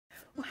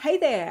Hey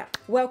there,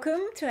 welcome.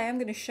 Today I'm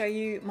going to show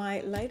you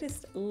my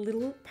latest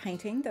little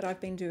painting that I've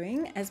been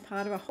doing as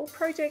part of a whole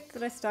project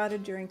that I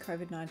started during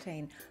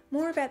COVID-19.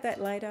 More about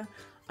that later.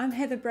 I'm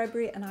Heather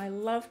Bradbury and I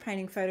love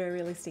painting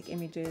photorealistic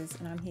images,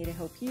 and I'm here to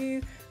help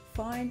you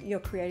find your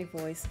creative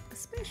voice,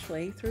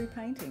 especially through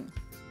painting.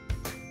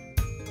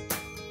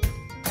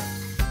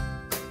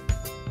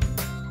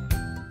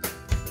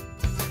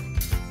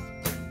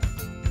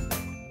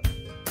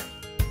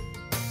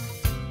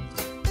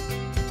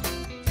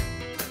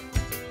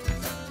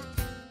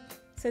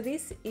 So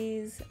this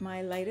is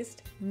my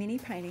latest mini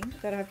painting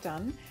that I've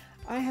done.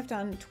 I have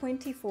done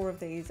 24 of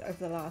these over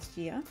the last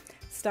year.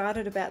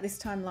 Started about this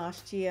time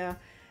last year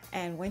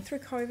and went through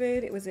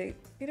COVID. It was a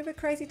bit of a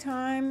crazy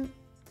time,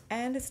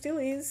 and it still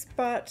is,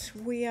 but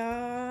we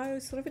are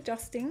sort of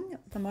adjusting.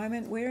 At the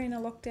moment we're in a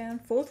lockdown,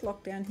 4th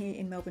lockdown here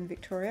in Melbourne,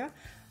 Victoria.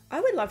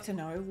 I would love to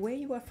know where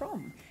you are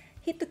from.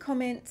 Hit the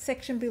comment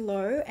section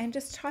below and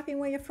just type in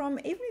where you're from,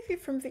 even if you're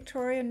from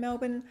Victoria and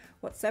Melbourne,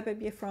 what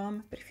suburb you're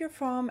from. But if you're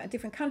from a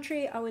different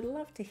country, I would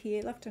love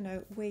to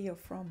know where you're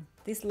from.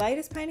 This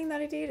latest painting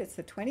that I did, it's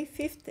the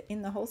 25th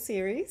in the whole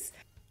series.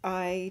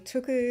 I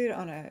took it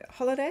on a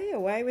holiday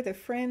away with a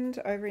friend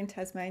over in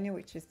Tasmania,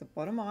 which is the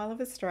bottom Isle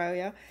of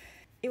Australia.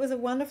 It was a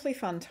wonderfully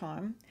fun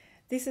time.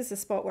 This is a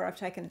spot where I've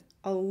taken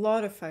a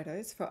lot of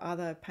photos for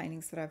other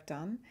paintings that I've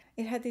done.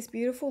 It had this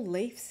beautiful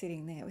leaf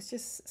sitting there. It was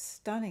just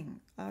stunning.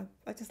 I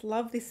just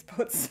love this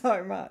spot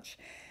so much.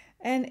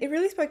 And it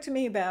really spoke to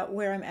me about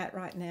where I'm at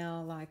right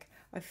now. Like,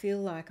 I feel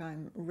like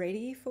I'm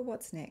ready for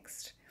what's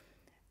next,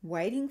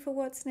 waiting for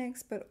what's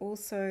next, but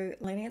also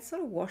letting it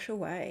sort of wash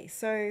away.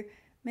 So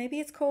maybe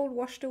it's called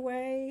Washed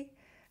Away.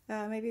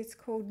 Maybe it's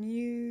called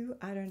New,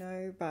 I don't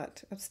know,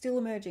 but I'm still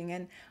emerging,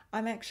 and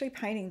I'm actually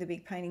painting the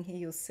big painting here.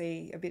 You'll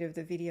see a bit of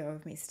the video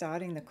of me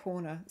starting the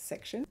corner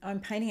section.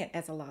 I'm painting it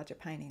as a larger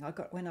painting.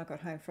 When I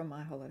got home from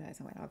my holidays,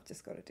 I went, I've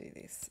just got to do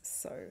this.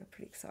 So I'm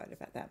pretty excited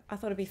about that. I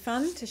thought it'd be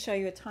fun to show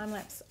you a time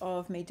lapse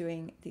of me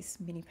doing this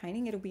mini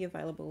painting. It'll be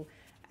available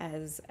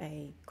as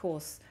a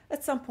course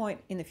at some point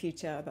in the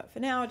future, but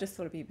for now I just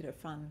thought it'd be a bit of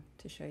fun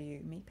to show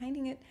you me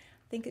painting it.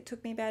 I think it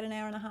took me about an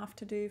hour and a half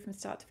to do from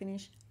start to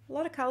finish. A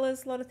lot of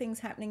colours, a lot of things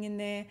happening in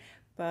there,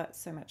 but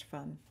so much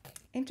fun.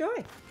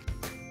 Enjoy!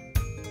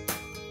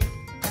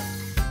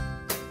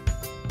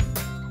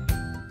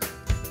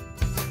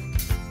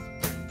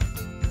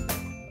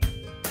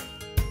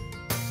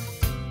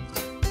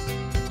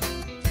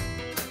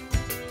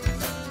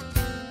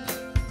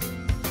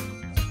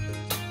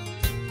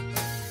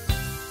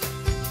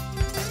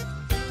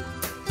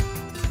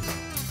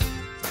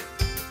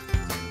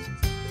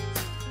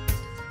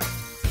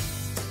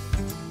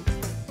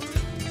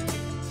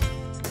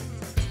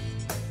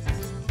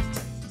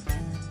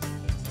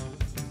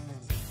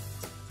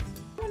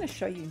 To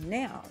show you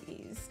now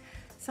is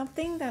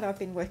something that I've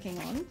been working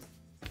on,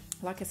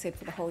 like I said,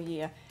 for the whole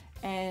year,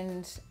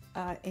 and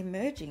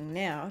emerging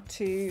now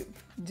to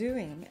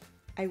doing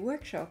a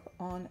workshop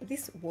on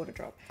this water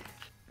drop.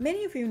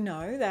 Many of you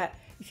know that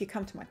if you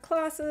come to my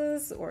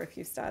classes or if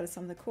you've started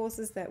some of the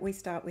courses, that we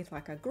start with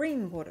like a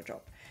green water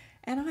drop.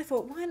 And I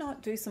thought, why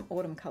not do some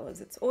autumn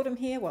colors? It's autumn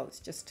here, well, it's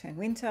just turned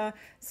winter,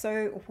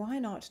 so why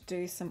not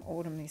do some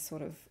autumny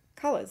sort of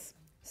colors?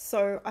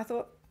 So I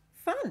thought,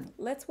 fun,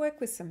 let's work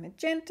with some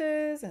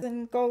magentas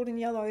and golden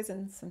yellows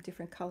and some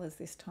different colors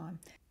this time.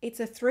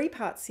 It's a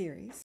 3-part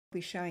series. I'll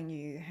be showing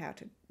you how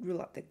to rule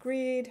up the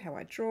grid, how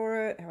I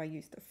draw it, how I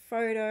use the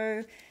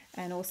photo,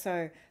 and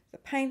also the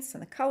paints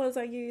and the colors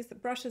I use, the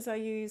brushes I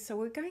use. So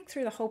we're going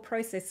through the whole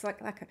process like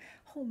a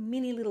whole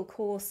mini little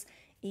course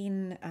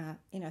in a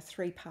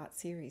 3-part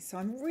series. So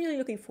I'm really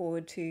looking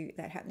forward to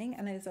that happening,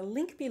 and there's a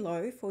link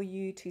below for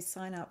you to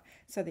sign up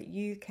so that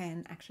you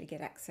can actually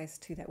get access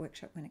to that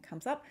workshop when it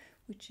comes up,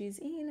 which is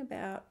in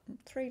about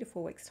 3 to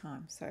 4 weeks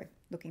time. So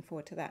looking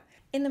forward to that.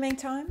 In the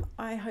meantime,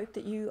 I hope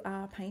that you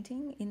are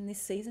painting in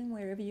this season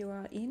wherever you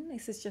are in.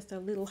 This is just a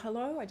little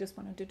hello. I just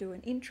wanted to do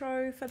an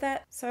intro for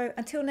that. So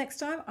until next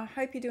time, I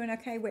hope you're doing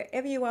okay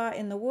wherever you are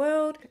in the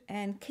world,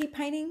 and keep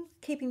painting,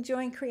 keep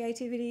enjoying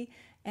creativity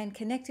and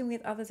connecting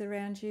with others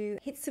around you.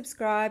 Hit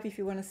subscribe if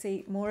you want to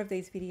see more of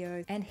these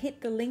videos, and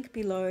hit the link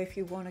below if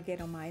you want to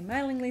get on my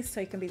mailing list so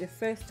you can be the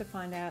first to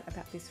find out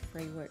about this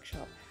free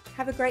workshop.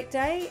 Have a great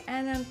day,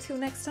 and until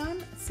next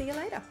time, see you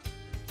later.